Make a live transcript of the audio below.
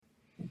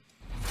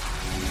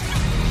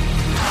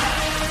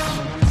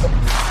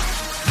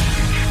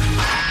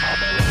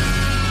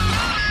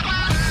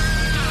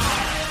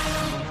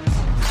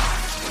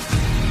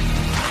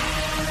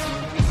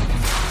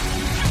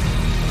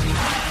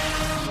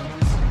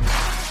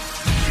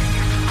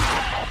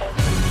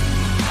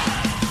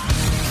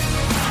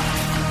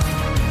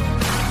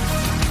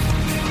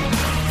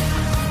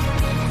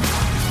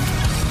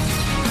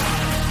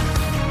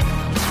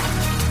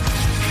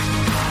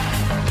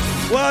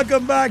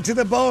Welcome back to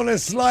the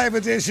bonus live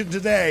edition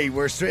today.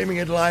 We're streaming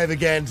it live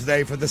again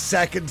today for the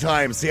second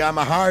time. See, I'm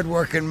a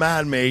hard-working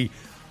man, me.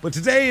 But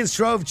today is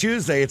Shrove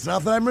Tuesday. It's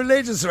not that I'm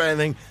religious or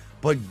anything,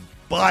 but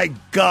by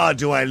God,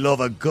 do I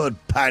love a good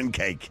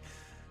pancake.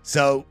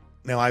 So,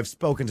 now I've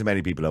spoken to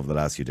many people over the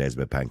last few days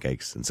about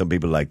pancakes, and some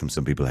people like them,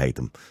 some people hate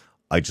them.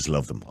 I just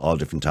love them. All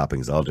different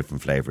toppings, all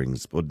different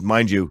flavourings. But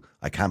mind you,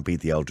 I can't beat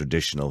the old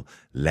traditional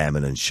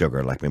lemon and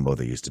sugar like my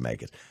mother used to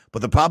make it.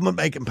 But the problem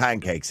with making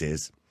pancakes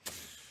is,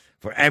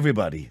 for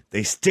everybody,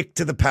 they stick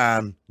to the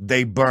pan,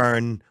 they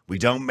burn, we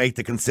don't make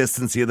the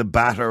consistency of the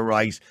batter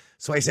right.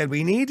 So I said,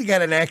 we need to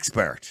get an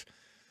expert.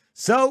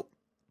 So,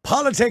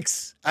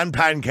 politics and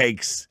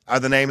pancakes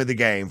are the name of the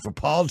game for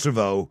Paul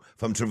Treyvaud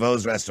from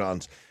Treyvaud's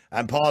Restaurant.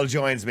 And Paul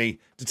joins me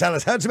to tell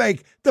us how to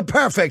make the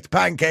perfect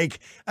pancake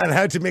and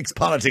how to mix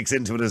politics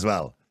into it as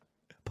well.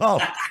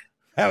 Paul,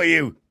 how are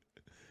you?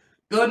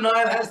 Good,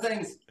 Niall. How's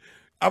things?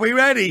 Are we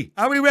ready?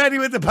 Are we ready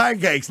with the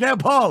pancakes? Now,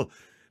 Paul,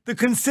 the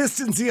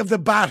consistency of the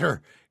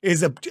batter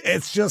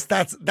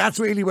that's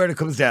really where it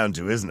comes down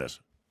to, isn't it?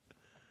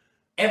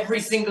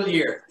 Every single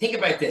year. Think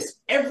about this.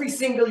 Every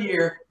single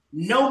year,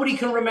 nobody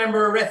can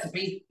remember a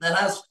recipe that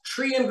has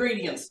 3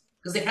 ingredients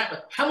because they can't.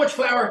 How much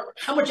flour,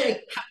 how much egg,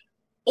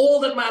 all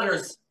that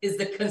matters is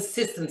the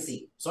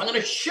consistency. So I'm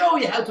going to show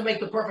you how to make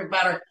the perfect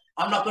batter.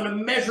 I'm not going to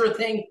measure a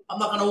thing. I'm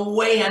not going to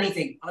weigh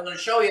anything. I'm going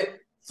to show you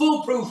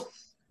foolproof.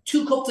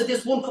 2 cups of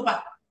this, 1 cup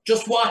of.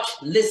 Just watch,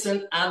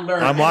 listen, and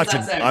learn. I'm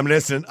watching. I'm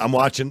listening. I'm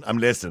watching. I'm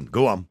listening.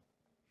 Go on.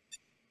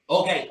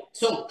 Okay,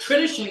 so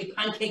traditionally,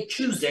 Pancake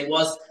Tuesday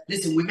was,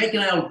 listen, we make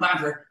an old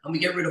batter and we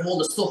get rid of all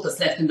the stuff that's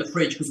left in the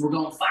fridge because we're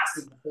going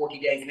fasting for 40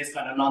 days and this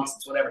kind of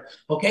nonsense, whatever.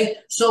 Okay,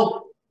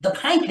 so the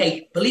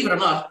pancake, believe it or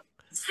not,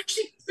 it's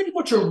actually pretty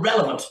much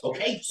irrelevant,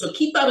 okay? So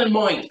keep that in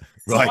mind.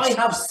 Right. So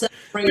I have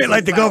a bit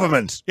like the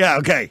government. Yeah,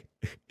 okay.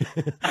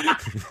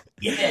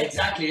 Yeah,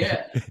 exactly,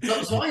 yeah.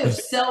 So I have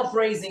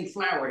self-raising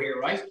flour here,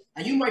 right?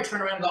 And you might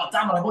turn around and go, oh,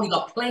 damn it, I've only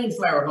got plain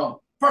flour at home.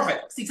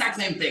 Perfect. It's the exact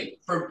same thing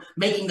for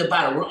making the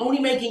batter. We're only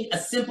making a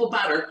simple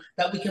batter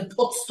that we can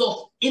put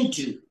stuff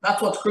into.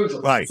 That's what's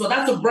crucial. Right. So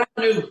that's a brand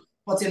new,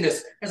 what's in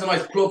this? Here's a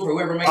nice plug for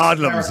whoever makes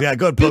Odlums, yeah,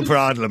 good plug for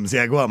Odlums.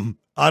 Yeah, go on.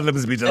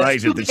 Odlums will be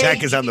delighted. The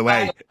check is on the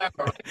way.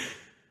 How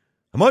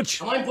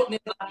much? And I'm putting in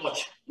that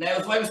much. Now,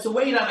 if I was to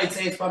weigh that, I'd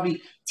say it's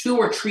probably 2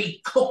 or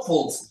 3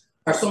 cupfuls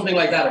or something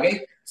like that,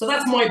 okay? So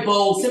that's my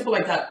bowl, simple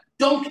like that.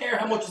 Don't care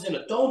how much is in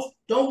it.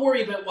 Don't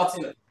worry about what's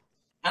in it.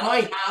 And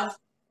I have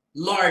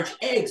large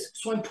eggs,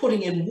 so I'm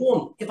putting in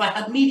 1. If I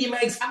had medium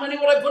eggs, how many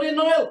would I put in,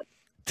 Niall?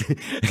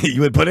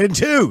 You would put in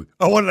 2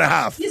 or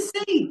 1.5. You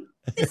see,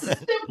 this is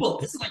simple.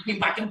 This is like being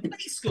back in play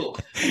school.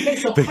 Okay,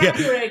 so pack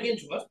your egg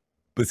into it.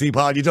 But see,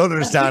 Paul, you don't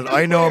understand.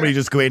 I normally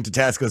just go into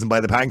Tesco's and buy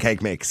the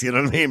pancake mix, you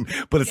know what I mean?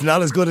 But it's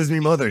not as good as me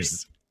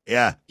mother's.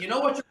 Yeah. You know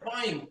what you're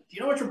buying? Do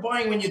you know what you're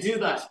buying when you do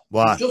that?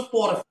 What? You just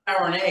bought a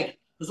flour and egg.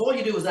 Because all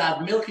you do is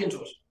add milk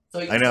into it. So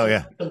I know,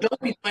 yeah. So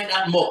don't be buying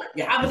that muck.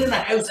 You have it in the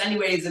house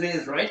anyway as it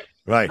is, right?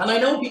 Right. And I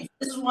know people,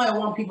 this is why I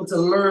want people to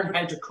learn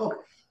how to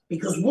cook.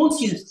 Because once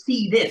you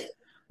see this,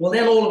 well,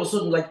 then all of a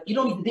sudden, like, you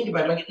don't need to think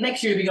about it. Like,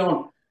 next year you'll be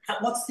going,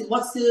 what's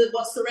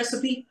the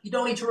recipe? You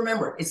don't need to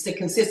remember. It's the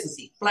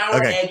consistency.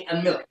 Flour, egg,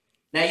 and milk.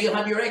 Now, you'll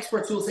have your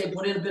experts who will say,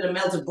 put in a bit of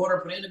melted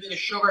butter, put in a bit of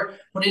sugar,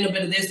 put in a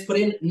bit of this, put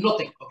in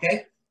nothing,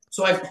 okay?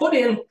 So I've put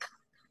in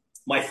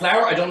my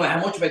flour. I don't know how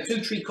much, about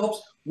 2-3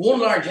 cups, 1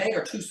 large egg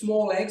or 2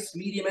 small eggs,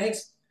 medium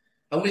eggs.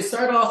 And we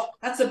start off,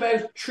 that's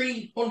about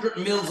 300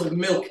 mils of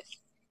milk.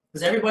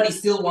 Because everybody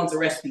still wants a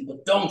recipe,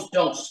 but don't.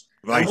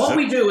 Right. And what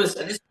we do is,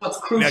 and this is what's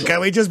crucial. Now,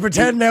 can we just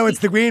pretend now it's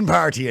the Green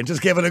Party and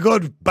just give it a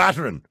good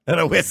battering and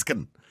a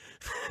whisking?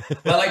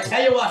 Well, I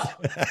tell you what,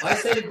 I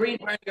say the Green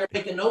Party are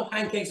making no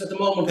pancakes at the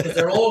moment because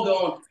they're all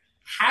going,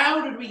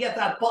 how did we get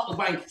that bottle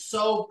bank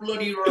so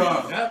bloody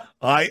wrong? Huh?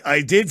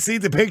 I did see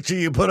the picture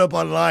you put up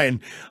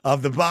online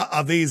of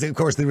these, of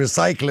course, the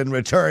recycle and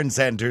return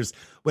centres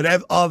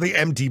with all the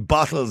empty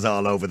bottles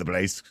all over the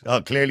place.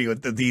 Oh, clearly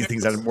these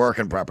things aren't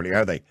working properly,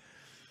 are they?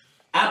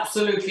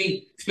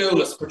 Absolutely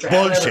clueless.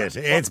 Bullshit.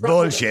 It's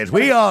bullshit.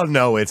 We all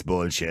know it's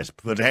bullshit,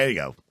 but there you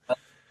go.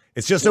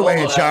 It's just a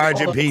way of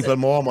charging people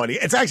more money.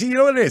 It's actually, you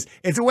know what it is?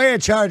 It's a way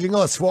of charging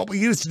us for what we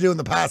used to do in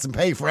the past and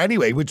pay for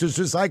anyway, which was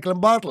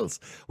recycling bottles.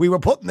 We were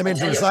putting them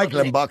into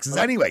recycling boxes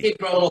anyway.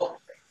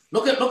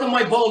 Look at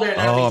my bowl there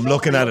now. Oh, I'm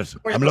looking at it.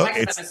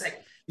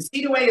 You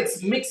see the way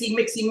it's mixing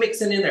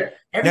in there.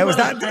 Now,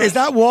 is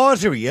that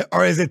watery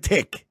or is it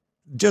thick?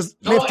 Just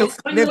lift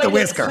the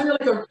whisker. It's kind of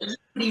like a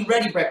really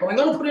ready bread. But I'm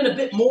going to put in a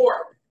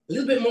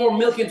little bit more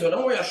milk into it.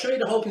 Don't worry, I'll show you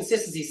the whole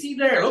consistency. See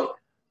there, look.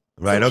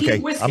 Right, so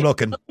okay. I'm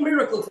looking. No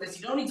miracle for this.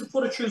 You don't need to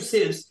put it through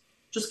sieves.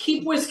 Just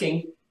keep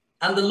whisking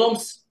and the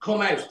lumps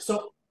come out.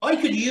 So I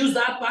could use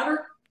that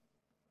batter,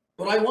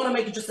 but I want to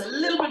make it just a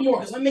little bit more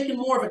because I'm making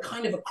more of a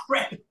kind of a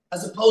crepe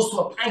as opposed to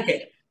a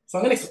pancake. So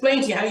I'm going to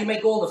explain to you how you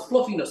make all the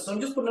fluffiness. So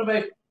I'm just putting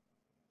about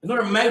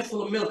another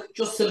mouthful of milk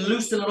just to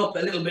loosen it up a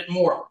little bit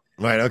more.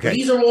 Right, okay. But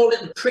these are all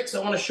little tricks I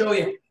want to show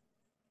you.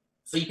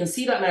 So you can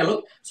see that now,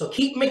 look. So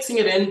keep mixing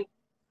it in.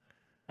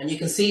 And you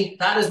can see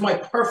that is my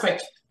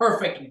perfect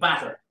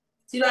batter.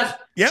 See that?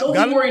 Yeah,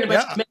 Don't be worried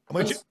about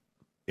measurements.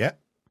 Yeah.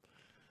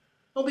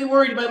 Don't be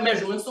worried about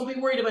measurements. Don't be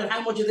worried about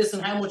how much of this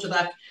and how much of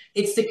that.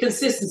 It's the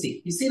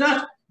consistency. You see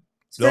that?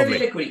 It's very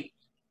liquidy.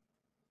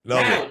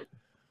 Lovely. Now,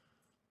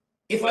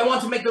 if I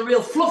want to make the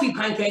real fluffy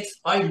pancakes,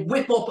 I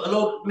whip up a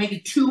load, maybe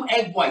 2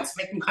 egg whites,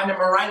 make them kind of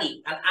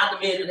meringue, and add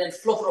them in, and then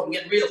fluff it up and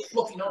get real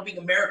fluffy, not being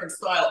American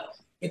style.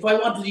 If I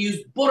wanted to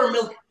use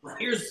buttermilk, well,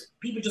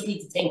 people just need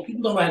to think.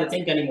 People don't know how to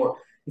think anymore.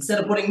 Instead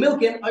of putting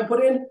milk in, I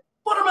put in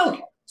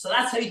buttermilk. So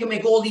that's how you can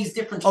make all these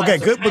different types of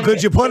pancakes. But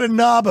could you put a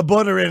knob of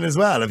butter in as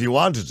well if you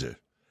wanted to?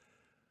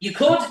 You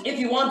could, if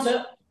you want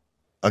to.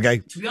 Okay.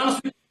 To be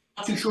honest with you,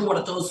 I'm not too sure what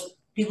it does.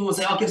 People will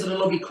say, "Oh, it gives it a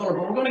lovely colour,"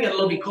 but we're going to get a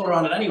lovely colour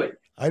on it anyway.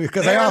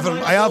 Because I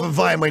often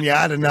find when you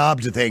add a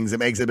knob to things, it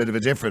makes a bit of a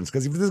difference.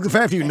 Because there's a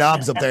fair few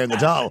knobs up there in the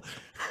doll.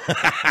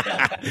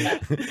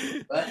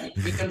 But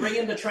you can bring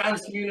in the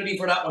trans community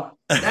for that one.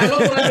 Now look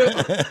what I'm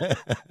doing.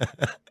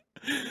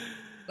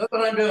 Look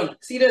what I'm doing.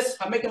 See this?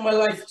 I'm making my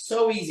life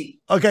so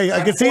easy. Okay,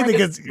 I can see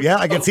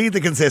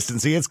the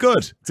consistency. It's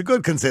good. It's a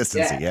good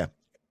consistency. Yeah.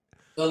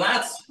 So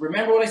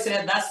remember what I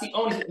said. That's the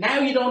only. Now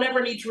you don't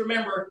ever need to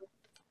remember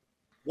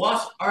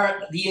what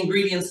are the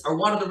ingredients or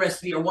what are the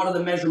recipe or what are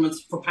the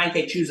measurements for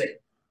Pancake Tuesday.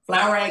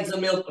 Flour, eggs,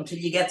 and milk until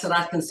you get to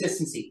that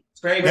consistency. It's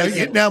very, very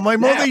simple. Now, when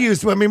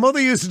my mother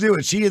used to do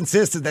it, she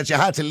insisted that you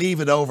had to leave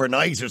it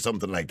overnight or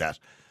something like that.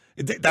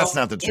 That's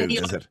not the truth,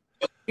 is it?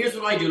 Here's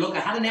what I do. Look, I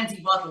had an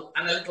empty bottle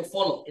and a little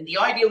funnel. In the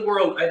ideal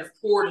world, I'd have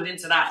poured it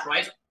into that,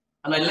 right?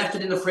 And I left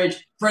it in the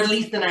fridge for at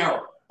least an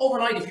hour.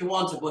 Overnight if you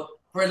want to, but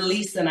for at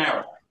least an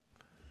hour.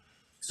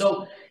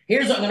 So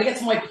I'm going to get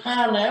to my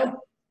pan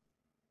now.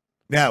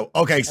 Now,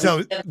 okay,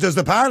 so does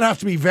the pan have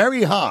to be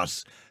very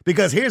hot?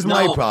 Because here's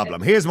my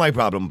problem. Here's my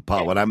problem,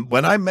 Paul.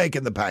 When I'm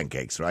making the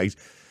pancakes, right?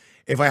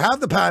 If I have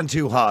the pan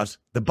too hot,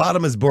 the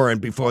bottom is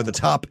burned before the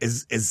top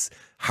is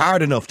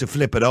hard enough to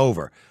flip it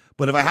over.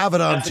 But if I have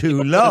it on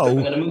too low,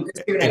 I'm going to move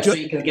this here now so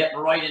you can get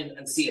right in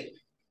and see it.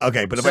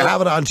 Okay, but if I have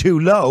it on too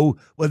low,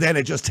 well, then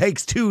it just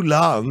takes too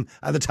long,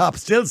 and the top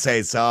still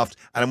stays soft.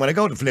 And when I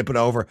go to flip it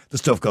over, the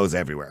stuff goes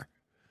everywhere.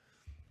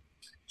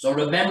 So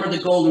remember the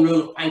golden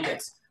rule of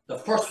pancakes. The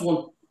first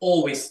one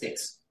always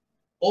sticks.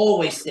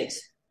 Always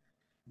sticks.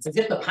 It's as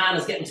if the pan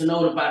is getting to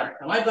know the batter.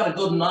 And I've got a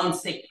good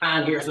non-stick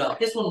pan here as well.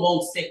 This one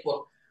won't stick, but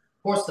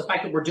of course the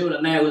fact that we're doing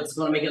it now, it's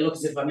going to make it look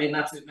as if I made an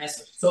absolute mess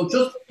of it. So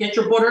just get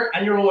your butter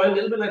and your oil, a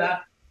little bit like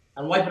that,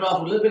 and wipe it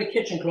off with a little bit of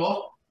kitchen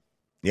cloth.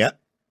 Yeah.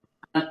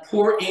 And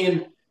pour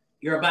in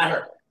your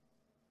batter.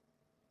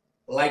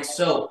 Like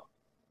so.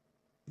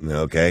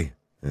 Okay.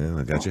 Yeah,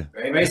 I got you.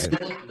 Very, very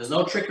simple. There's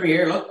no trickery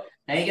here. Look.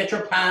 Now you get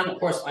your pan. Of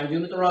course, I'm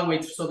doing it the wrong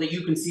way so that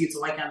you can see it,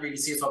 so I can't really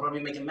see it, so I'll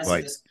probably make a mess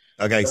of this.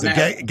 Okay, so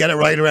get it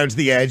right around to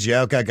the edge.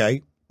 Yeah,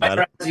 okay. Right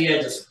around to the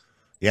edges.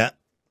 Yeah.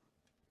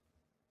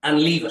 And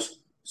leave it.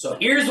 So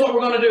here's what we're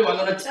going to do. I'm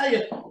going to tell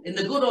you, in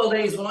the good old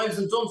days when I was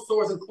in Dunn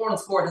Stores in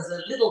Cornsport as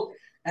a little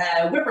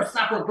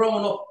whippersnapper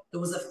growing up, there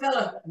was a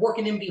fella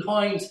working in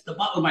behind the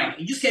bottle bank.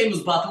 He just gave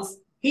us bottles.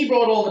 He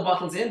brought all the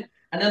bottles in,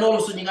 and then all of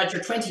a sudden you got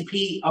your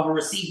 20p of a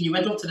receipt, and you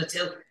went up to the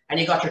till, and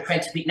you got your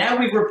 20p. Now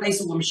we've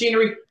replaced it with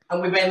machinery,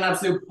 and we've made an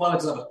absolute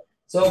bollocks of it.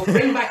 So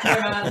bring back your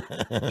man.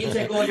 He'll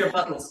take all your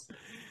bottles.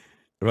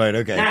 Right,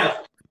 okay. Now,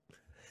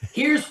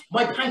 here's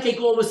my pancake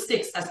always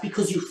sticks. That's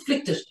because you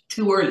flicked it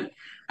too early.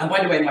 And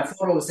by the way, my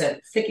father always said,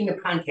 flicking a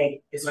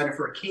pancake is either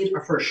for a kid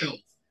or for a show.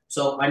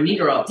 So I'm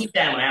neither of. Deep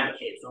down, I am a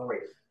kid, don't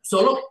worry.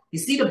 So look, you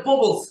see the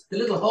bubbles, the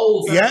little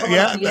holes.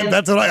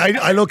 That's what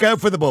I look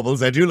out for the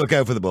bubbles. I do look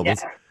out for the bubbles.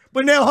 Yeah.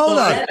 But now, hold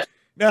on.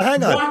 Now,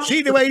 hang on.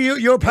 See the way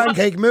your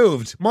pancake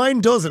moved?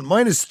 Mine doesn't.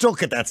 Mine is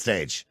stuck at that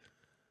stage.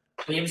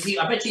 Well, you see,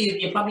 I bet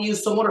you probably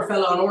used some other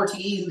fella on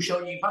RTE who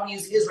showed you probably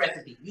used his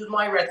recipe. Use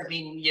my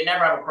recipe and you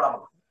never have a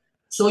problem.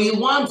 So you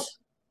want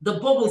the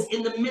bubbles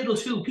in the middle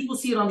too. People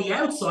see it on the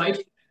outside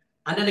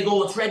and then they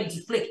go, it's ready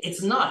to flick.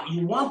 It's not.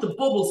 You want the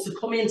bubbles to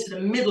come into the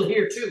middle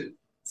here too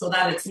so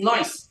that it's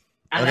nice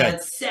and that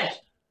it's set.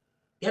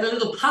 Get a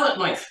little palette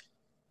knife.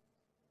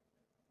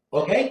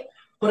 Okay?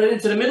 Put it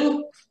into the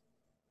middle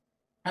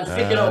and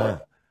flick it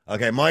over.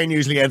 Okay, mine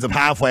usually ends up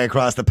halfway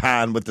across the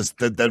pan with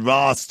the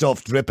raw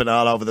stuff dripping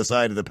all over the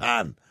side of the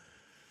pan.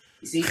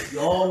 You see, you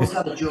always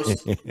have to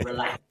just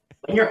relax.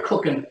 When you're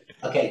cooking,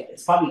 okay,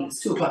 it's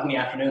 2 o'clock in the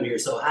afternoon here,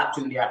 so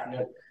 2:30 in the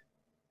afternoon.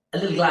 A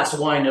little glass of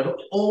wine,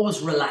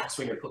 always relax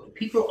when you're cooking.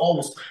 People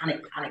always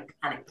panic.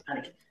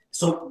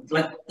 So,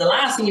 like, the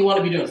last thing you want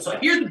to be doing. So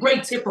here's the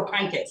great tip for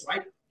pancakes,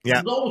 right?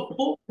 Yeah. One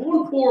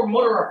poor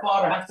mother or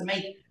father has to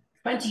make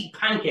 20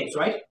 pancakes,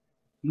 right?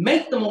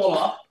 Make them all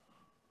up,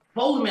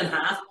 fold them in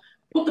half,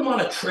 put them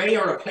on a tray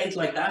or a plate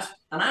like that,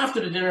 and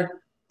after the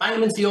dinner, bang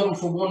them into the oven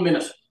for 1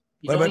 minute.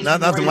 But not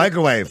the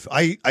microwave.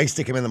 I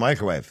stick them in the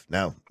microwave.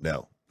 No,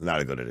 not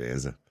a good idea,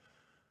 is it?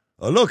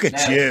 Oh, look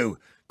at you.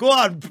 Go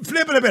on,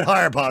 flip it a bit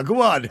higher, Paul.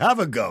 Go on, have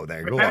a go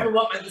there. Remember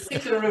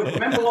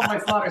what my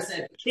father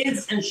said,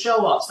 kids and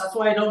show-offs. That's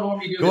why I don't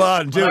normally do this. Go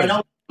on, do it.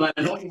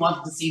 I know you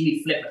wanted to see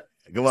me flip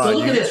it. Go on. So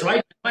look at this,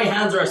 right? My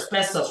hands are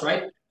asbestos,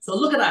 right? So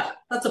look at that.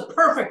 That's a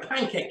perfect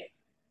pancake.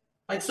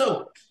 like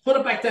so. Put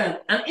it back down.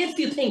 And if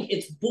you think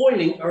it's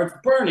boiling or it's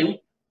burning,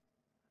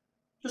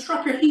 just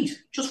drop your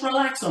heat. Just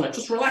relax on it.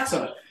 Just relax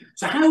on it.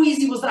 So how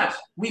easy was that?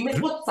 We made,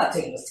 what's that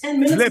taking us? 10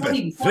 minutes? Flip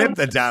it. Flip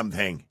the damn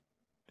thing.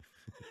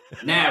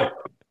 Now,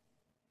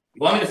 you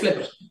want me to flip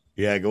it?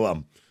 Yeah, go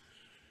on.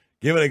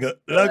 Give it a go.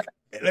 Look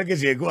at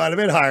you. Go on, a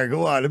bit higher.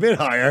 Go on, a bit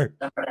higher.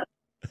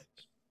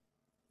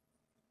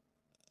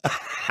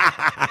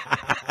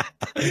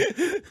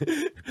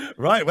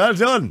 Right, well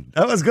done.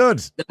 That was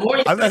good.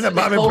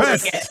 I'm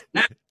impressed.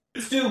 Now,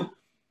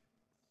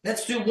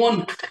 let's do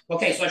one.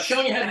 Okay, so I've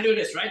shown you how to do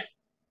this, right?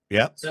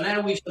 Yeah. So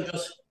now we should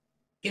just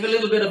give a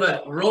little bit of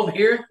a rub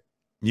here.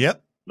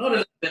 Yep. Another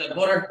little bit of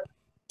butter.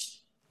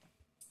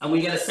 And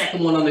we get a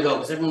second one on the go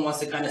because everyone wants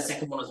to kind of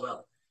second one as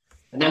well.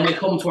 And then we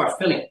come to our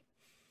filling.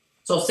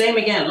 So same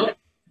again, look.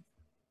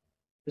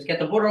 Just get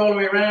the butter all the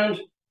way around.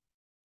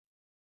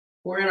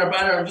 Pour in our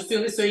batter. I'm just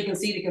doing this so you can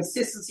see the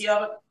consistency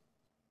of it.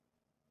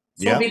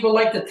 Some people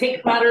like the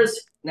thick batters.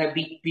 Now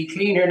be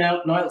clean here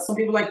now. No, some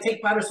people like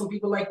thick batter. Some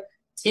people like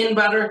thin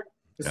batter.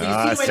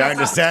 Starting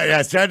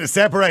to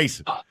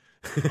separate. Oh.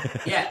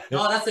 Yeah,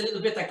 no, that's a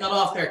little bit that got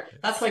off there.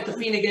 That's like the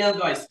Fine Gael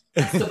guys.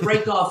 That's the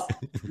break off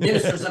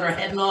ministers that are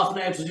heading off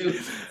now to do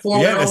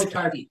form their own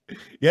party.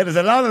 Yeah, there's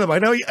a lot of them. I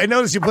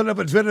noticed you put it up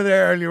on Twitter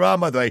there earlier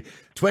on, by the way.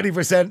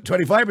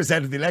 25%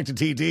 of the elected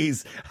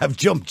TDs have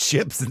jumped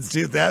ship since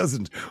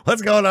 2000.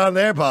 What's going on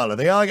there, Paul? Are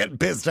they all getting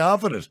pissed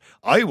off at it?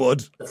 I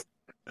would.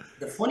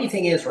 The funny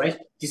thing is, right?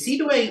 Do you see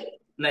the way?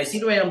 Now, see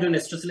the way I'm doing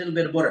this? Just a little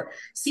bit of butter.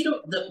 See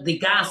the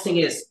gas thing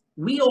is.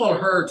 We all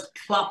heard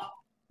Klopp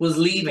was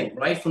leaving,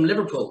 right, from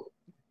Liverpool.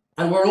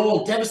 And we're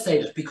all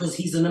devastated because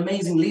he's an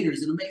amazing leader.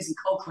 He's an amazing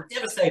coach. We're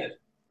devastated.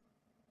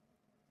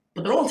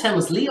 But they're all telling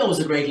us Leo is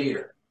a great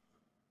leader.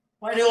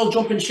 Why are they all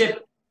jumping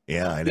ship?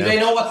 Yeah, I know. Do they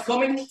know what's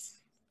coming?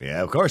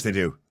 Yeah, of course they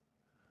do.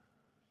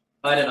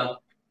 I don't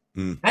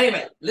know.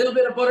 Anyway, a little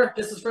bit of butter.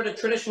 This is for the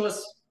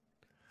traditionalists.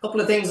 A couple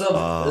of things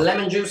of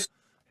lemon juice.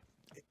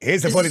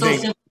 Here's the funny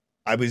thing.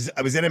 I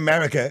was in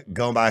America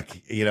going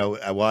back,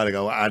 a while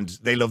ago, and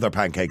they love their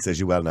pancakes, as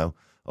you well know.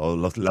 Oh,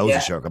 loads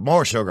of sugar,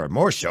 more sugar,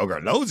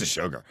 loads of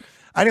sugar.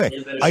 Anyway,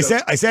 I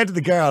said to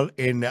the girl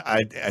in,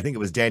 I think it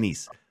was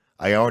Denny's,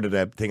 I ordered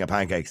a thing of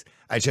pancakes.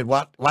 I said,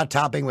 what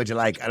topping would you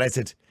like? And I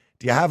said,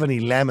 do you have any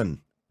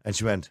lemon? And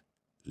she went,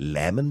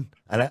 lemon?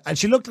 And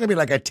she looked at me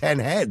like I had 10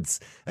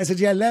 heads. I said,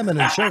 yeah, lemon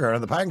and sugar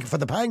on for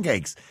the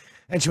pancakes.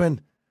 And she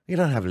went, you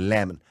don't have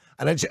lemon.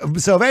 And then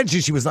so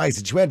eventually she was nice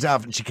and she went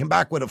off and she came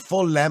back with a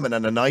full lemon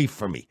and a knife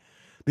for me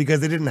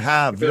because they didn't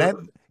have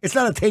lemon. It's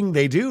not a thing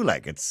they do.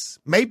 Like, it's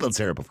maple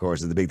syrup, of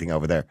course, is the big thing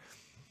over there.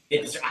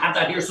 I have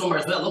that here somewhere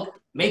as well. Look,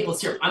 maple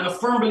syrup. I'm a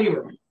firm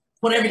believer.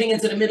 Put everything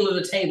into the middle of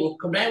the table.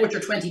 Come down with your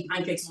 20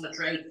 pancakes on a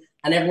tray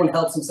and everyone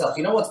helps himself.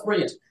 You know what's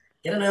brilliant?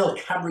 Get an old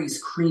Cadbury's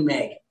cream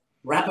egg.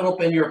 Wrap it up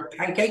in your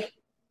pancake.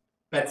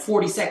 About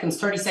 40 seconds,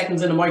 30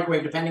 seconds in the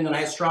microwave, depending on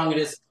how strong it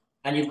is.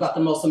 And you've got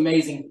the most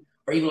amazing,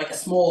 or even like a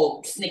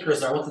small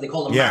Snickers, or what do they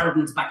call them?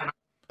 Mardens back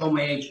in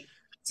my age.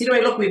 See the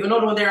way, look, we have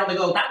another one there on the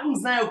go. That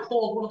one's now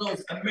called one of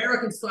those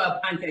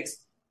American-style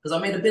pancakes because I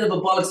made a bit of a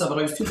bollocks of it.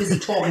 I was too busy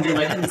talking to you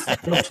and I didn't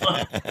spend enough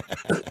time.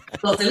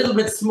 So it's a little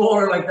bit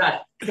smaller like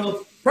that.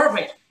 So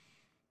perfect.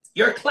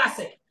 Your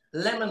classic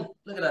lemon.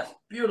 Look at that.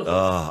 Beautiful.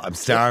 Oh, I'm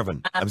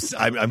starving. I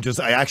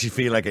actually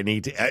feel like I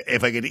need to,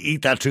 if I could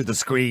eat that through the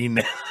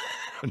screen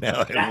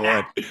now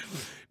I would.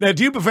 Now,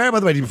 do you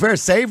prefer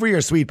savoury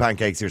or sweet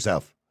pancakes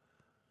yourself?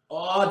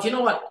 Oh, do you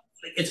know what?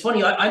 It's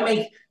funny. I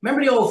make,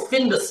 remember the old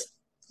Findus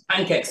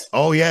pancakes?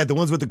 Oh, yeah, the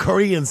ones with the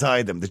curry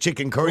inside them, the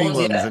chicken curry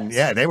ones. Yeah. And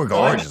yeah, they were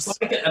gorgeous. I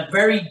make a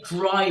very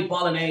dry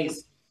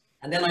bolognese,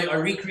 and then I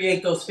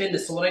recreate those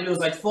Findus. So what I do is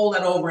I fold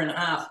that over in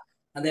half,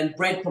 and then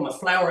breadcrumb it,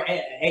 flour,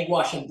 egg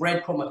wash, and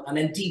breadcrumb it, and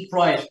then deep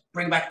fry it.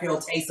 Bring back the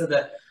old taste of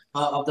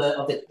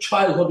the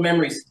childhood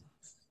memories.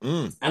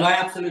 And I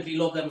absolutely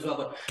love them as well.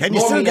 But can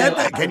you still get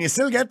that? Can you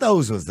still get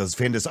those ones, those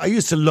Findus? I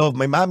used to love.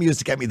 My mum used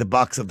to get me the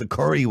box of the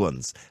curry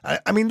ones.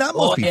 I mean, that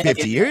must be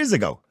 50 years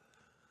ago.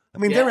 I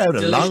mean, they're out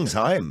a long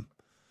time.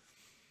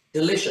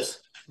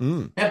 Delicious.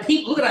 Now,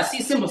 people, look at that.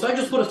 See, simple. So I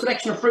just put a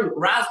selection of fruit: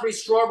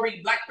 raspberries,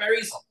 strawberry,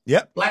 blackberries,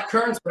 black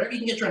currants, whatever you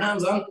can get your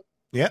hands on.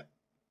 Yeah.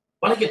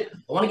 I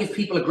want to give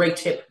people a great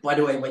tip. By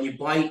the way, when you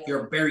buy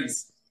your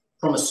berries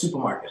from a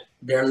supermarket,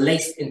 they're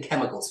laced in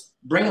chemicals.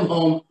 Bring them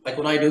home, like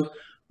what I do.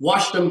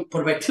 Wash them.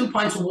 Put about 2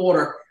 pints of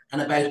water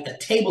and about a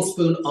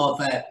tablespoon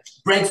of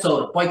bread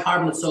soda,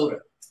 bicarbonate soda.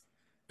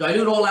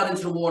 Dilute all that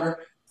into the water.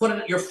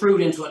 Put your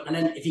fruit into it, and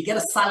then if you get a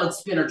salad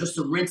spinner, just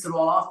to rinse it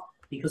all off.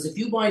 Because if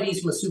you buy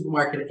these from a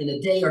supermarket in a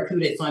day or 2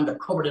 days' time, they're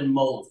covered in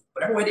mold.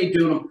 Whatever way they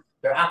do them,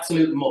 they're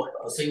absolute muck.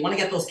 So you want to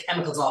get those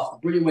chemicals off. A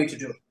brilliant way to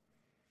do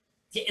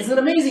it. Isn't it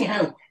amazing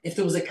how if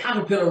there was a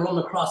caterpillar run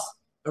across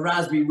a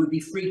raspberry, we'd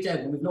be freaked out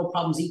and we've no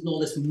problems eating all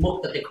this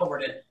muck that they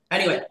covered in.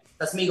 Anyway,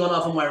 that's me going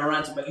off on my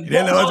rant.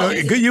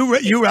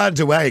 You rant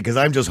away because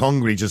I'm just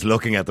hungry just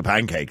looking at the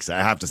pancakes. I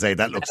have to say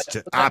that looks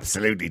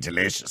absolutely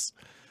delicious.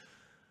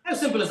 How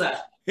simple is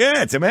that?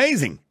 Yeah, it's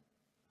amazing.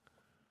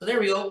 So there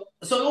we go.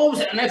 So always,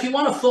 and if you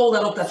want to fold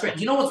that up, that's right.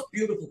 You know what's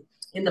beautiful?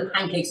 in the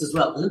pancakes as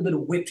well. A little bit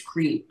of whipped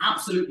cream.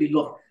 Absolutely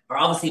love it. Or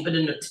obviously a bit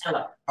of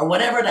Nutella or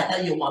whatever the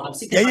hell you want. I'm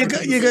sick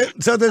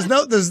of so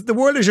there's the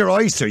world is your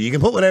oyster. You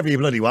can put whatever you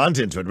bloody want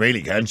into it,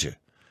 really, can't you?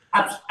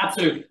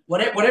 Absolutely.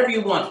 Whatever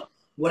you want.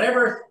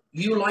 Whatever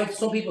you like.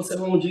 Some people say,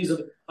 oh, geez,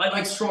 I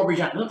like strawberry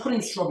jam. I'm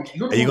putting strawberry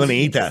jam. Are you going to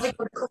eat that? Like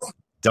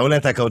don't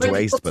let that go to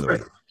waste, by the way.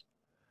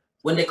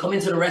 When they come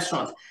into the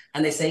restaurant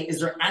and they say, is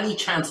there any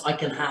chance I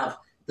can have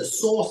the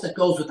sauce that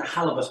goes with the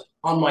halibut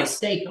on my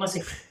steak? And I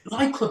say, but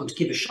I couldn't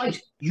give a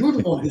shite. You're the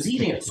one who's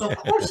eating it. So of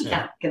course you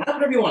can. You can have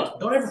whatever you want.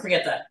 Don't ever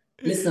forget that.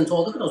 Listen to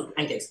all, look at those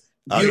pancakes.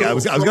 Oh, yeah, I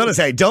was going to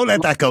say, don't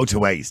let that go to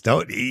waste.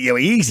 Don't you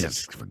eat it,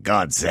 for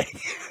God's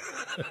sake.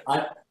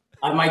 I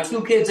have my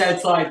 2 kids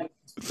outside.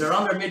 They're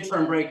on their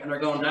midterm break and they're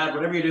going, Dad,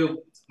 whatever you do,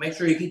 make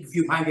sure you keep a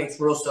few pancakes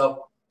for us.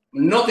 So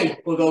nothing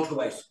will go to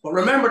waste. But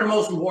remember the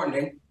most important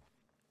thing,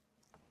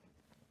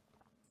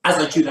 as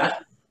I chew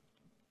that,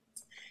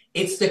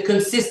 it's the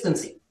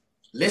consistency.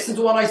 Listen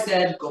to what I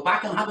said. Go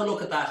back and have a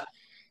look at that.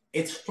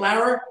 It's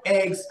flour,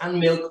 eggs, and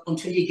milk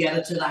until you get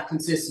it to that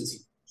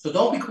consistency. So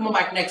don't be coming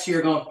back next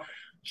year going,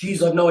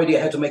 geez, I have no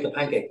idea how to make a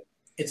pancake.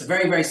 It's a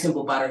very, very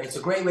simple batter. It's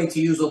a great way to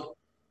use up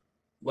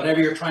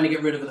whatever you're trying to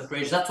get rid of in the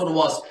fridge. That's what it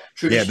was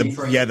traditionally.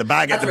 The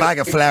bag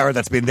of flour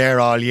that's been there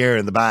all year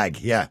in the bag.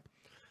 Yeah.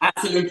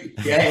 Absolutely.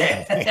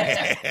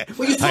 Yeah.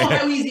 Well, you saw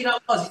how easy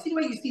that was. You see the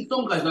way you see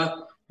some guys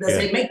now, they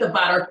say make the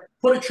batter,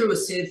 put it through a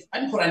sieve. I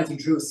didn't put anything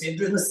through a sieve.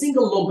 There's a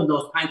single lump in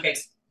those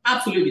pancakes.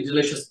 Absolutely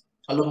delicious.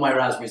 I love my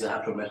raspberries, I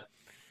have to admit.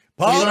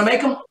 Paul, are you going to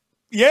make them?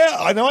 Yeah,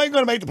 I know I'm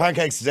going to make the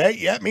pancakes today.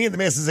 Yeah, me and the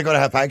missus are going to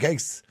have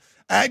pancakes.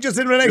 Just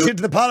in relation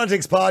to the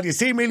politics pod, you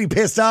seem really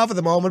pissed off at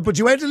the moment, but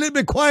you went a little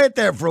bit quiet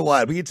there for a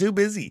while. Were you too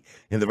busy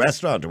in the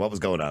restaurant or what was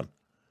going on?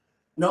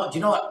 No, do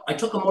you know what? I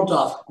took a month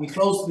off. We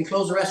close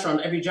the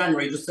restaurant every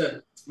January just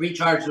to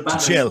recharge the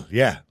battery. Chill,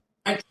 yeah.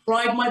 I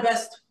tried my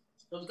best.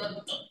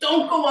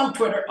 Don't go on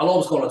Twitter. I'll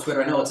always go on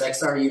Twitter. I know it's X.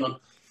 Sorry, Elon.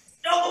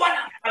 Don't go on.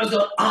 I was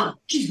going,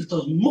 Jesus,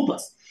 those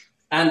muppets.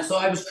 And so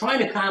I was trying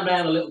to calm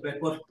down a little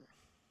bit, but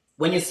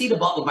when you see the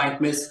bottle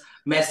bank mess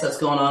that's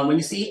going on, when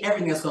you see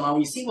everything that's going on,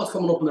 when you see what's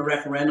coming up in the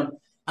referendum,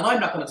 and I'm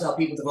not going to tell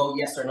people to vote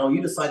yes or no,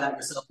 you decide that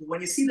yourself, but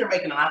when you see they're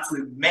making an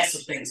absolute mess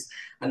of things,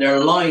 and they're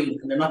lying,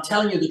 and they're not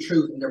telling you the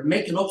truth, and they're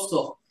making up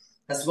stuff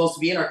that's supposed to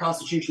be in our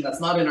Constitution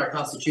that's not in our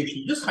Constitution,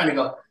 you just kind of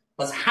go,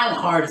 well, how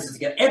hard is it to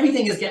get?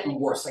 Everything is getting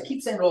worse. I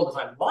keep saying it all the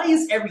time. Why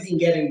is everything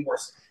getting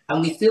worse?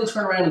 And we still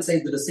turn around and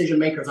say the decision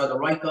makers are the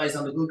right guys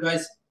and the good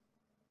guys.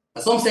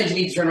 At some stage, you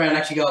need to turn around and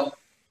actually go,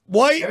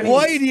 Why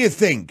do you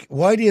think,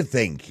 for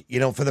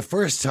the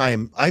first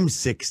time, I'm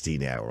 60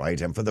 now,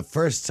 right? And for the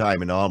first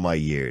time in all my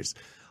years,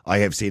 I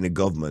have seen a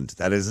government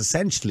that is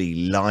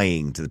essentially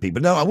lying to the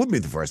people. No, I wouldn't be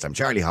the first time.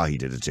 Charlie Haughey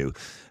did it too.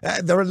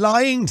 They're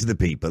lying to the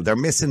people. They're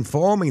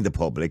misinforming the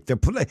public.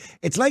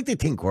 It's like they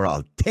think we're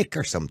all thick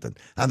or something.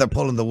 And they're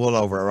pulling the wool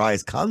over our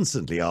eyes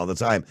constantly all the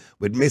time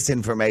with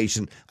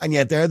misinformation. And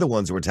yet they're the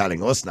ones who are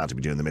telling us not to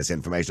be doing the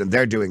misinformation. And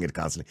they're doing it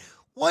constantly.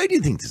 Why do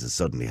you think this is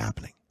suddenly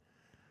happening?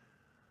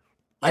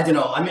 I don't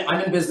know. I'm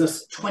in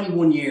business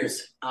 21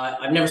 years.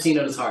 I've never seen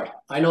it as hard.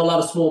 I know a lot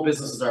of small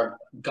businesses are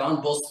gone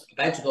bust,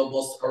 about to go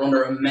bust, are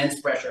under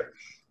immense pressure.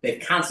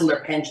 They've cancelled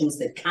their pensions.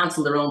 They've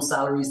cancelled their own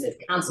salaries. They've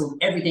cancelled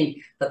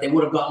everything that they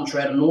would have gotten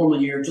throughout a normal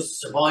year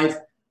just to survive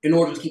in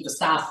order to keep the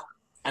staff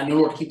and in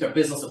order to keep their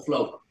business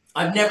afloat.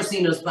 I've never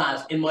seen it as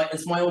bad.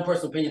 It's my own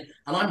personal opinion.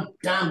 And I'm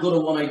damn good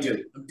at what I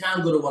do.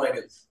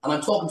 And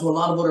I'm talking to a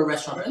lot of other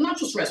restaurateurs, and not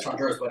just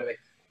restaurateurs, by the way,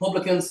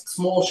 publicans,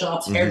 small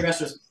shops,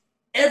 hairdressers.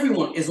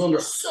 Everyone is under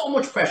so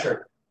much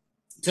pressure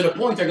to the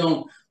point they're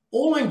going,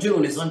 all I'm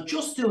doing is I'm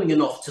just doing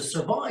enough to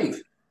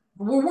survive.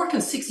 We're working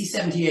 60,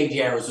 70,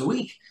 80 hours a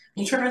week.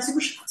 And you turn around and say,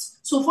 well, shots.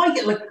 So if I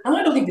get and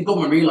I don't think the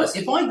government realize,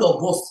 if I go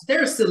bust,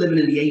 they're still living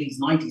in the 80s,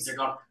 90s. They're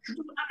going,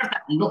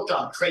 that nut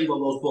job Treyvaud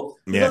goes bust.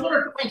 There's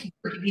another 20,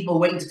 30 people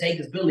waiting to take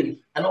his building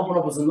and open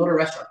up as another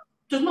restaurant.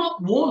 There's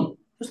not one.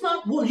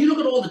 You look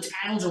at all the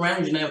towns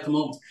around you now at the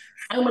moment.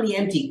 How many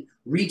empty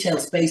retail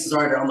spaces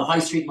are there on the high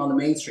street and on the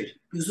main street?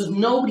 Because there's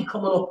nobody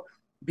coming up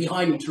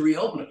behind them to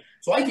reopen it.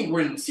 So I think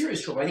we're in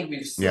serious trouble. I think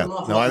we've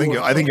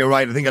I think you're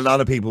right. I think a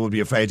lot of people would be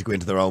afraid to go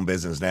into their own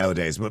business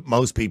nowadays. But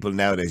most people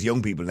nowadays,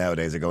 young people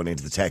nowadays, are going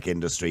into the tech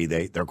industry.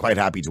 They're quite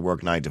happy to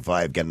work 9 to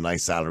 5, get a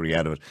nice salary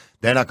out of it.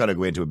 They're not going to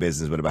go into a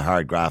business with a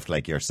hard graft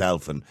like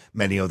yourself and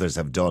many others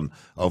have done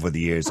over the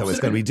years. So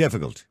it's going to be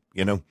difficult,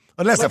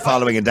 unless they're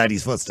following in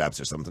daddy's footsteps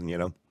or something,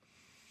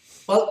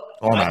 Well,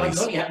 I was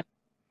only having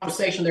a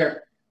conversation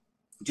there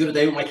the other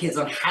day with my kids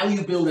on how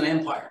you build an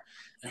empire.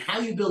 And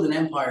how you build an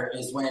empire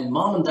is when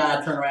mom and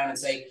dad turn around and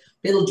say,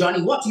 little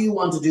Johnny, what do you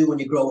want to do when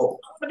you grow up?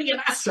 I'm going to be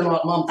an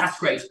astronaut, Mom. That's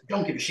great.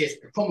 Don't give a shit.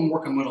 You're coming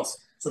working with us.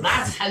 So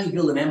that's how you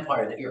build an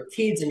empire, that your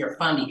kids and your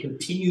family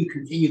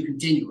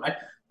continue, right?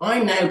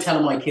 I'm now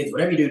telling my kids,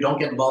 whatever you do, don't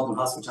get involved in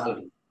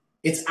hospitality.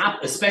 It's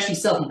especially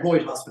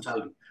self-employed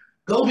hospitality.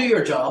 Go do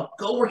your job.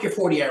 Go work your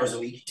 40 hours a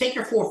week. Take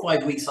your 4 or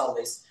 5 weeks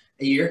holidays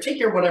a year. Take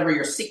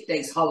your sick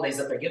days, holidays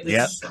that they're giving.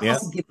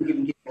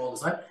 Give all the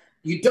time.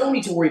 You don't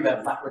need to worry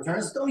about VAT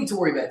returns. Don't need to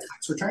worry about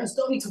tax returns.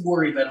 Don't need to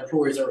worry about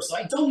employers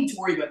oversight. Don't need to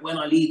worry about when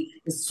I leave,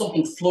 is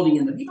something flooding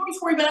in them. You don't need to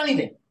worry about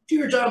anything. Do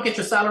your job, get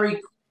your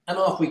salary, and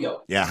off we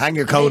go. Yeah, hang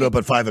your coat up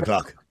at 5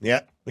 o'clock.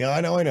 Yeah,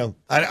 I know.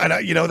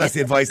 You know, that's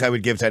the advice I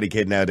would give to any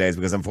kid nowadays,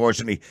 because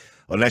unfortunately,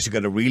 unless you've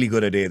got a really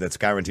good idea that's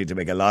guaranteed to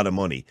make a lot of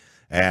money,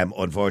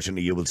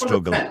 unfortunately, you will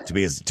struggle to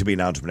be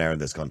an entrepreneur in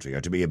this country,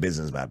 or to be a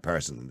businessman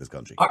person in this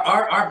country.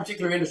 Our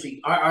particular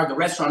industry, the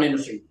restaurant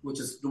industry, which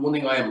is the one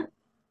thing I am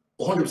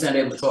 100%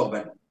 able to talk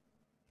about.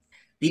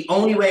 The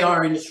only way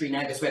our industry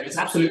now gets better, it's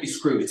absolutely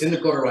screwed. It's in the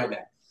gutter right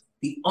now.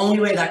 The only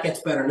way that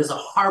gets better, and this is a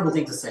horrible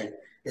thing to say,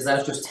 is that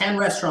if there's 10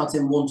 restaurants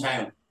in one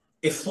town,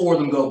 if 4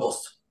 of them go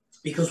bust,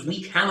 because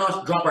we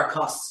cannot drop our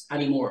costs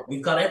anymore.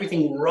 We've got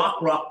everything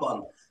rock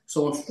bottom.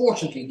 So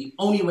unfortunately, the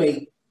only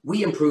way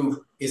we improve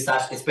is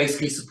that it's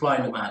basically supply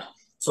and demand.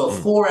 So if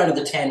 4 out of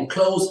the 10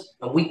 close,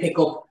 and we pick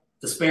up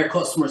the spare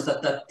customers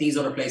that these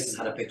other places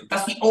had to pick up.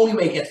 That's the only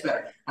way it gets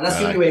better. And that's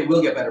the only way it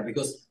will get better,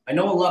 because I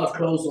know a lot have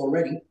closed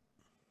already.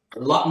 A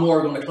lot more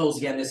are going to close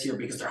again this year,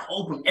 because they're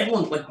hoping,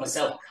 everyone's like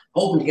myself,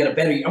 hoping to get a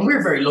better year. And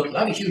we're very lucky. I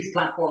have a huge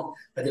platform.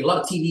 I did a lot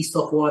of TV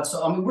stuff once.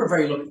 So, I mean, we're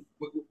very lucky.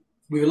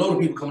 We have a load of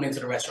people coming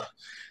into the restaurant.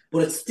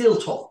 But it's still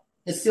tough.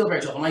 It's still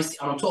very tough. And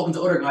I'm talking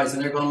to other guys,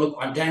 and they're going, look,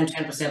 I'm down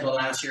 10% on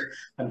last year.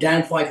 I'm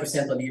down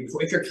 5% on the year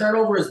before. If your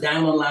turnover is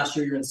down on last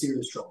year, you're in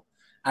serious trouble.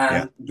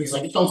 Because I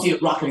just don't see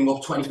it rocketing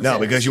up 20%. No,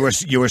 because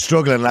you were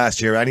struggling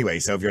last year anyway.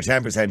 So if you're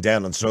 10%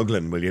 down on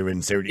struggling, well, you're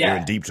in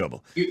deep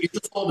trouble. You're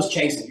just always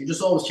chasing.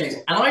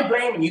 And I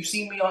blame, and you've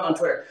seen me on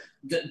Twitter.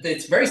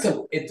 It's very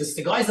simple. It's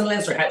the guys in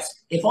Leinster House.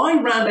 If I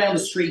ran down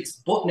the streets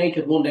butt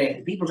naked one day,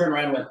 and people turn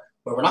around and went,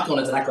 well, we're not going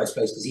into that guy's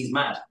place because he's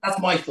mad. That's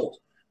my fault.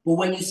 But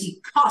when you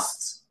see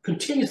costs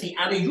continuously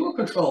out of your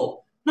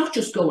control, not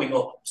just going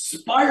up,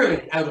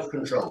 spiraling out of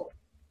control,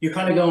 you're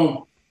kind of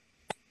going,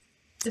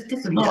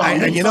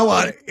 and you know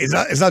what?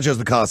 It's not just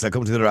the cost. I'll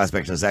come to the other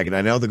aspect in a second.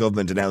 I know the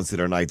government announced the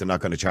other night they're not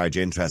going to charge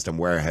interest on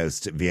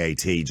warehoused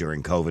VAT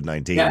during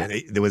COVID-19. Yeah.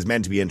 There was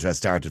meant to be interest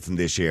started from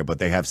this year, but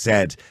they have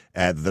said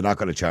that they're not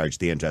going to charge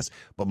the interest.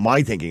 But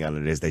my thinking on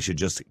it is they should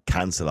just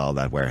cancel all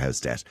that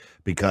warehouse debt,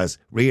 because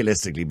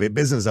realistically,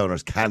 business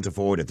owners can't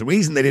afford it. The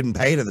reason they didn't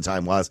pay it at the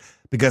time was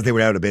because they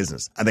were out of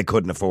business and they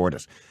couldn't afford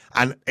it.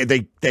 And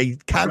they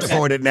can't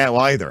afford it now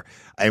either.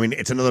 I mean,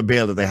 it's another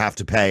bill that they have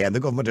to pay, and the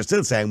government are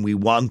still saying we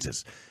want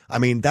it. I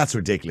mean, that's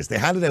ridiculous. They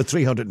handed out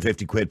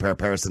 350 quid per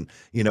person,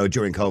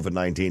 during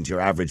COVID-19 to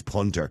your average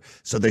punter.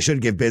 So they should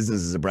give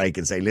businesses a break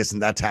and say, listen,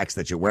 that tax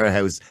that you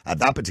warehouse at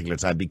that particular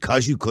time,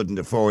 because you couldn't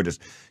afford it,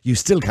 you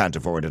still can't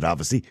afford it,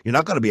 obviously. You're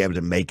not going to be able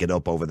to make it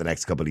up over the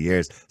next couple of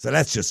years. So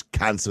let's just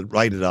cancel,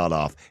 write it all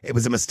off. It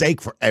was a mistake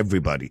for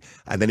everybody,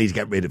 and they need to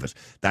get rid of it.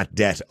 That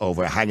debt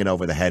hanging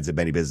over the heads of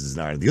many businesses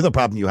in Ireland. The other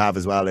problem you have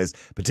as well is,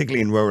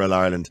 particularly in rural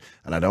Ireland,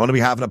 and I don't want to be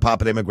having a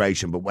pop at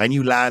immigration, but when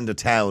you land a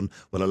town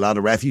with a lot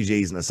of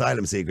refugees and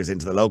asylum seekers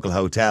into the local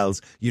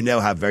hotels, you now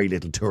have very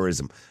little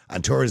tourism.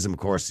 And tourism, of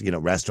course,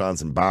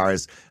 restaurants and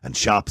bars and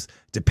shops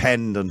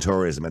depend on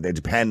tourism, and they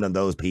depend on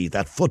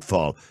that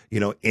footfall,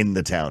 in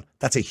the town.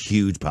 That's a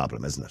huge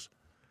problem, isn't it?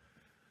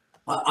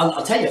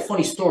 I'll tell you a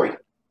funny story.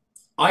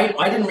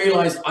 I didn't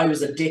realise I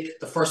was a dick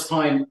the first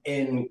time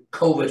in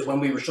COVID when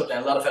we were shut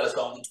down. A lot of fellas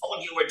going, we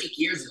told you were a dick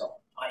years ago.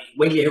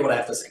 Wait till you hear what I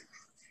have to say.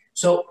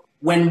 So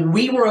when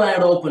we were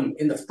allowed open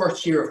in the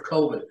first year of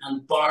COVID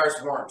and bars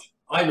weren't,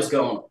 I was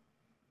going,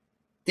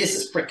 this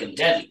is freaking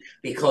deadly,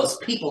 because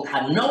people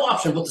had no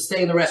option but to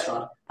stay in the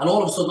restaurant, and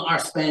all of a sudden our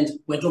spend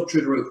went up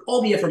through the roof,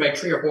 albeit for about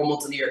 3 or 4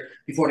 months in the year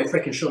before they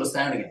freaking shut us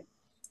down again.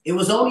 It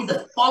was only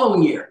the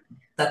following year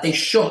that they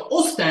shut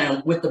us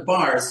down with the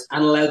bars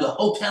and allowed the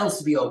hotels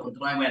to be opened,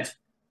 and I went,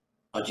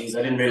 oh geez,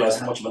 I didn't realise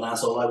how much of an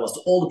asshole I was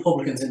to all the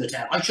publicans in the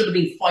town. I should have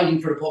been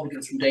fighting for the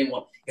publicans from day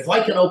one. If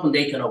I can open,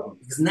 they can open.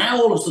 Because now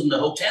all of a sudden the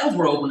hotels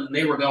were open and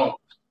they were going,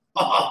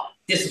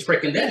 this is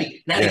freaking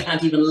deadly. Now they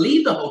can't even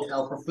leave the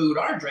hotel for food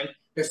or drink.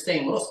 They're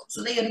staying with us.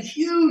 So they had a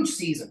huge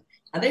season.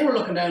 And they were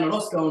looking down at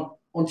us going,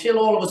 until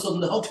all of a sudden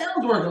the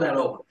hotels weren't allowed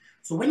open.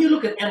 So when you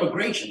look at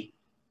emigration,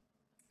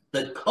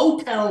 the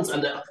hotels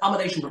and the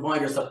accommodation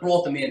providers that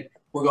brought them in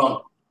were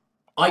going,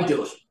 I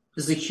do it.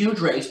 This is a huge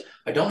rate.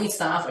 I don't need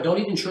staff. I don't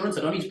need insurance.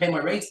 I don't need to pay my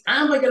rates.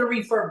 And I get a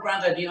refurb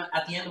grant idea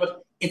at the end of it.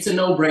 It's a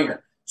no-brainer.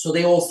 So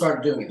they all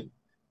started doing it.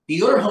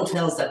 The other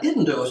hotels that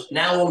didn't do it,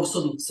 now all of a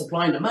sudden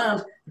supply and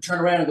demand, turn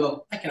around and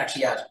go, I can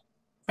actually add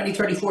 20,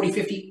 30, 40,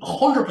 50,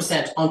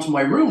 100% onto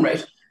my room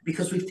rate,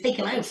 because we've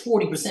taken out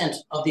 40%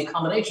 of the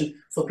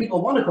accommodation. So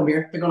people want to come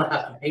here, they're going to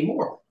have to pay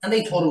more. And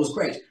they thought it was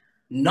great,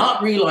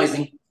 not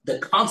realizing the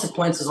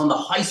consequences on the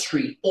high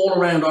street all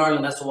around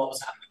Ireland as to what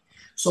was happening.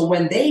 So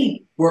when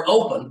they were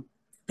open,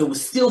 there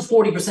was still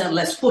 40%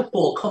 less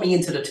footfall coming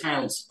into the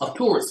towns of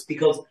tourists,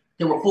 because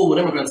they were full with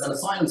immigrants and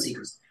asylum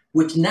seekers,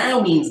 which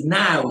now means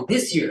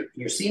this year,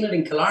 you're seeing it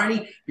in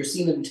Killarney, you're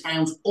seeing it in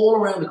towns all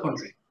around the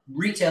country.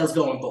 Retail's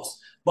going bust,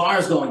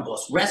 bars going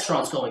bust,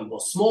 restaurants going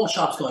bust, small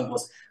shops going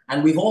bust.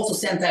 And we've also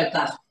sent out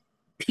that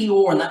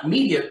PR and that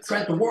media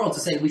throughout the world to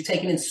say we've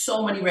taken in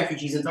so many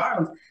refugees into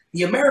Ireland.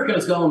 The American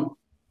is going,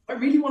 I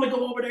really want to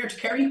go over there to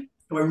Kerry?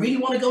 Do I really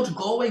want to go to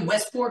Galway,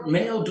 Westport,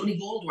 Mayo,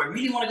 Donegal? Do I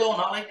really want to go on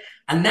holiday?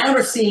 And now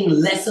they're seeing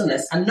less and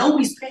less, and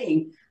nobody's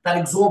paying that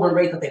exorbitant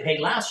rate that they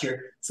paid last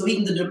year. So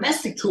even the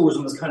domestic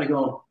tourism is kind of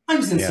going. I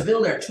was in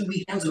Seville there 2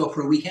 weekends ago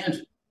for a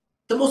weekend.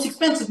 The most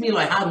expensive meal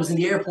I had was in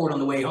the airport on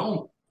the way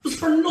home. It was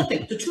for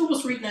nothing. The two of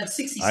us were eating at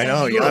 60 I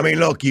know. €70. I mean,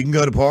 look, you can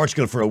go to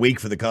Portugal for a week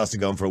for the cost of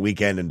going for a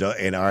weekend in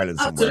Ireland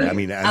somewhere. Absolutely. I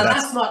mean, and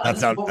that's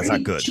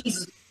not good.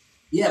 Jesus.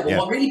 Yeah, but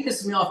what really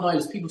pisses me off now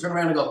is people turn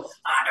around and go,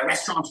 the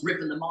restaurant's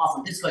ripping them off.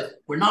 And this guy,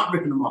 we're not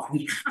ripping them off.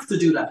 We have to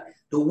do that.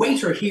 The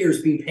waiter here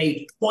is being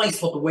paid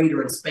twice what the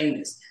waiter in Spain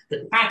is.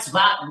 The tax,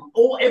 VAT,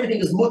 everything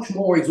is much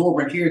more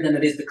exorbitant here than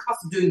it is. The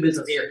cost of doing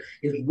business here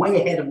is way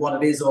ahead of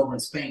what it is over in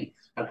Spain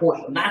and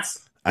Portugal.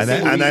 And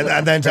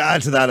then to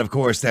add to that, of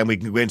course, then we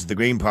can go into the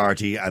Green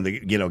Party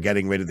and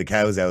getting rid of the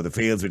cows out of the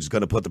fields, which is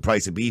going to put the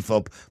price of beef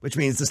up, which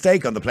means the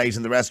steak on the plate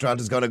in the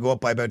restaurant is going to go up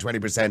by about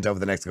 20% over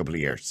the next couple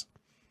of years.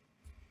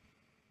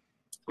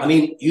 I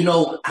mean, you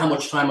know how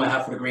much time I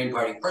have for the Green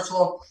Party. First of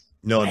all,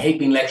 I hate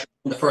being lectured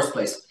in the first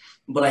place,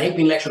 but I hate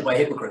being lectured by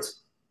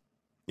hypocrites.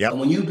 Yeah. And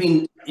when you've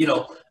been,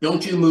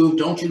 don't you move,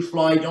 don't you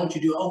fly, don't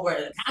you do,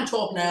 I can't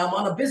talk now, I'm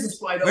on a business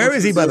flight. Where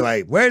is he, by the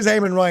way? Where's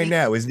Eamon Ryan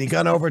now? Isn't he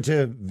gone over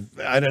to,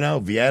 I don't know,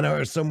 Vienna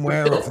or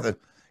somewhere?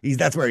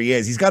 That's where he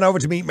is. He's gone over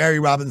to meet Mary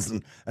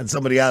Robinson and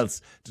somebody else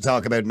to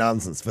talk about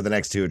nonsense for the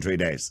next 2 or 3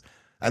 days.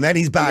 And then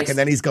he's back, and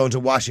then he's going to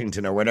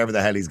Washington or wherever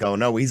the hell he's going.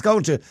 No, he's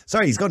going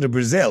to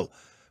Brazil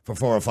for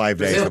 4 or 5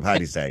 days for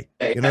Paddy's Day.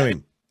 You know what I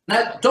mean?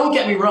 Now, don't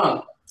get me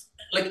wrong.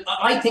 Like,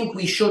 I think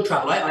we should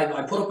travel.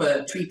 I put up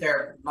a tweet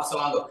there not so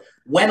long ago.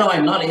 When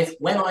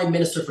I'm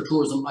Minister for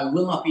Tourism, I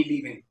will not be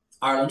leaving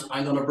Ireland.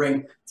 I'm going to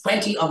bring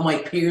 20 of my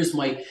peers,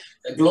 my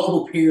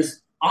global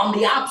peers, on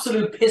the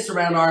absolute piss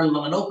around Ireland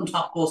on an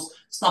open-top bus,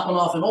 stopping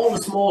off in all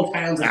the small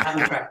towns and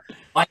having a crack.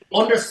 I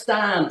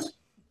understand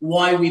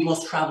why we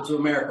must travel to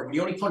America. We're the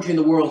only country in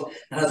the world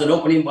that has an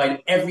open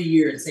invite every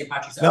year to St.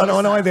 Patrick's Day. No.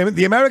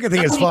 The American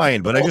thing is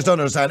fine, but I just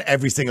don't understand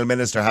every single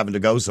minister having to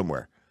go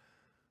somewhere.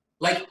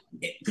 Like,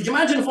 could you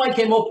imagine if I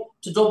came up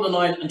to Dublin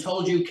and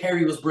told you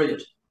Kerry was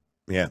brilliant?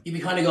 Yeah. You'd be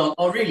kind of going,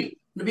 oh, really?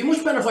 It'd be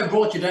much better if I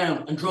brought you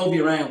down and drove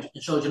you around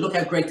and showed you, look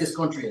how great this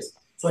country is.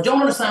 So I don't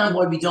understand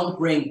why we don't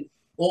bring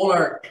all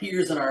our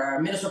peers and our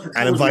Minister for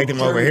Tourism. And invite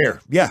them over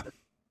here. Yeah.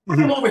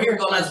 Bring them over here and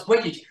go, lads,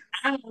 quickly.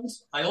 And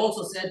I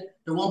also said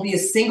there won't be a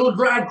single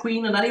drag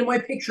queen in any of my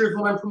pictures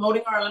when I'm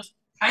promoting Ireland.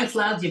 Thanks,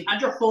 lads. You've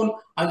had your fun.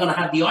 I'm going to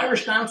have the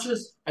Irish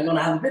dancers. I'm going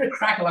to have a bit of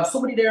crack. I'll have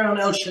somebody there on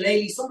El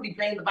Shillelagh, somebody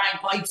playing the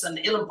bagpipes and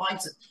the uilleann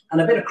pipes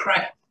and a bit of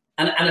crack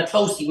and a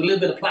toasty with a little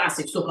bit of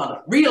plastic stuck on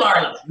it. Real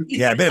Ireland.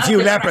 Yeah, a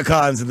few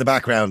leprechauns in the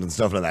background and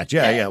stuff like that.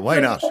 Yeah, why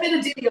not? A bit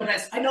of Diddy on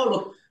this. I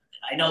know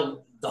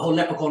the whole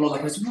leprechaun all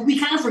like this. We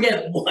can't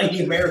forget why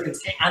the Americans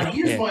came. And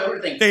here's my other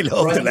thing. They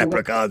love the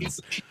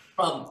leprechauns.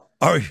 Problem.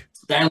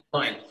 Down the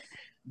line.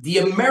 The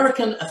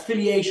American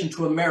affiliation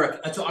to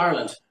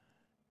Ireland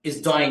is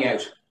dying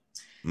out.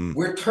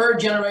 We're third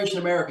generation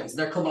Americans.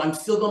 They're coming. I'm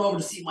still going over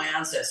to see my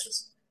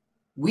ancestors.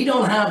 We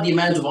don't have the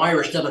amount of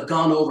Irish that have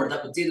gone over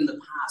that we did in the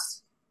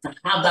past to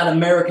have that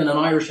American and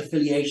Irish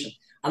affiliation.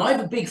 And I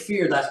have a big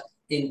fear that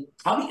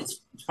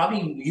it's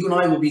probably you and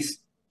I will be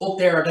up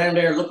there or down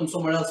there looking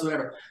somewhere else or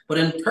whatever. But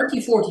in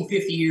 30, 40,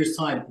 50 years'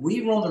 time,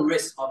 we run the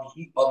risk of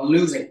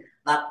losing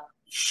that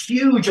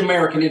huge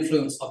American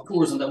influence of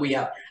tourism that we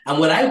have. And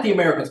without the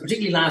Americans,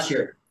 particularly last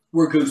year,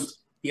 we're goosed.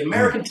 The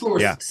American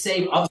tourists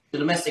saved, obviously the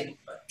domestic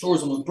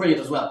tourism was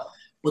brilliant as well,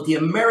 but the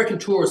American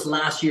tourists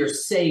last year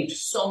saved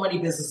so many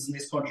businesses in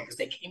this country because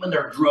they came in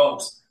their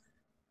droves.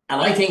 And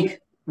I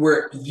think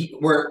we're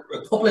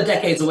a couple of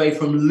decades away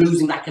from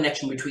losing that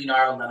connection between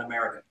Ireland and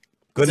America.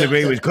 Couldn't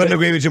agree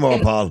with you more,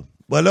 Paul.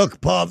 Well, look,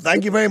 Paul,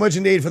 thank you very much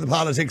indeed for the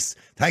politics.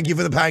 Thank you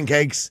for the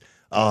pancakes.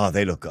 Oh,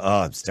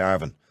 I'm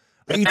starving.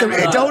 By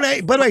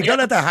the way, don't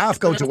let the half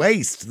go to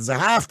waste. There's a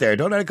half there.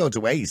 Don't let it go to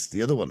waste.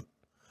 The other one.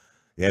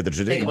 Yeah, the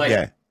tradition.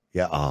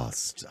 Yeah. Oh,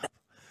 stop.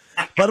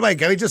 By the way,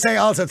 can we just say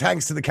also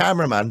thanks to the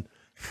cameraman?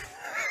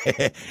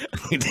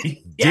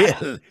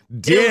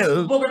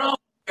 Dill.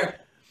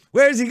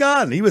 Where's he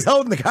gone? He was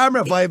holding the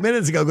camera 5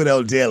 minutes ago, good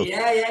old Dill.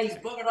 Yeah, he's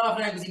buggered off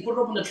now because he put it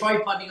up on the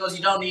tripod and he goes,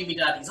 you don't need me,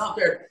 Dad. He's out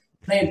there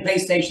playing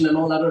PlayStation and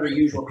all that other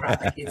usual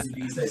crap that kids do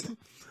these days.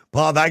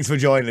 Paul, thanks for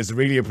joining us.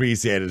 Really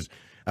appreciate it.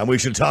 And we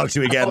should talk to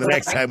you again the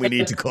next time we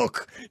need to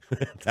cook.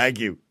 Thank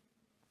you.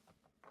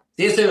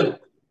 See you soon.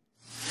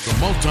 The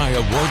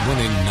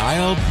multi-award-winning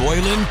Niall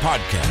Boylan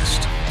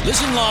Podcast.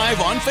 Listen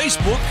live on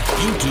Facebook,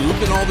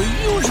 YouTube, and all the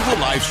usual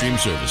live stream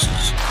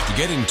services. To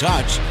get in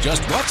touch,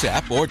 just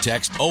WhatsApp or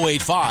text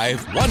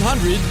 085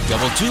 100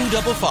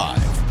 2255.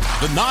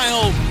 The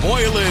Niall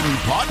Boylan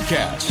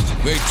Podcast.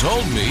 They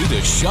told me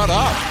to shut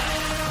up.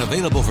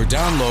 Available for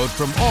download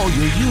from all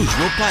your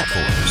usual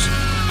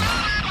platforms.